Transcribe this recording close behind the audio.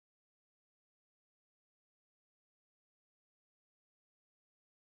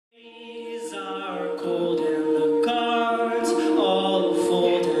Days are cold and the cards all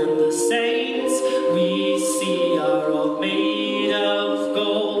fold, and the saints we see are all made of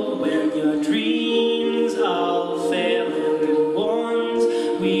gold. When your dreams all fail and the ones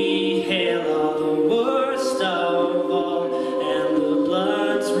we hail are the worst of all, and the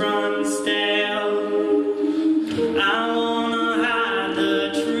bloods run stale. I wanna hide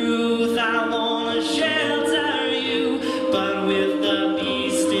the truth, I wanna shelter you, but with the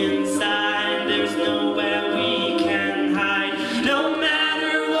beast inside, there's nowhere we can hide. No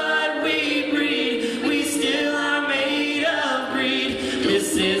matter what we breed, we still are made of greed.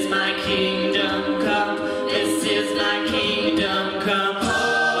 This is my kingdom come, this is my kingdom come.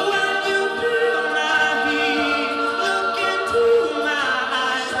 Oh, when you feel my heat, look into my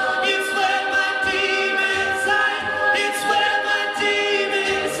eyes. It's where my demons hide, it's where my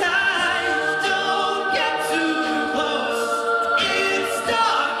demons hide. Don't get too close, it's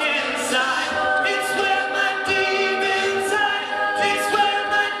dark inside. It's where my demons hide, it's where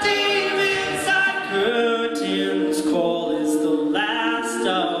my demons hide. Curtains call is the last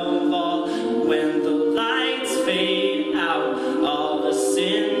of all. When the lights fade out, all the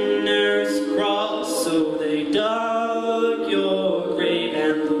sinners crawl. So they dug your grave,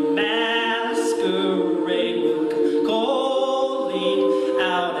 and the masquerade will come calling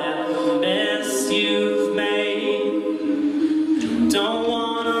out at the mess you've made. Don't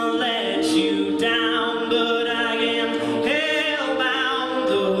wanna let you down, but I am hellbound.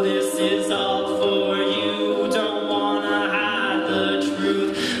 Though this is all for you, don't wanna hide the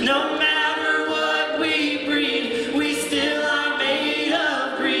truth. No matter what we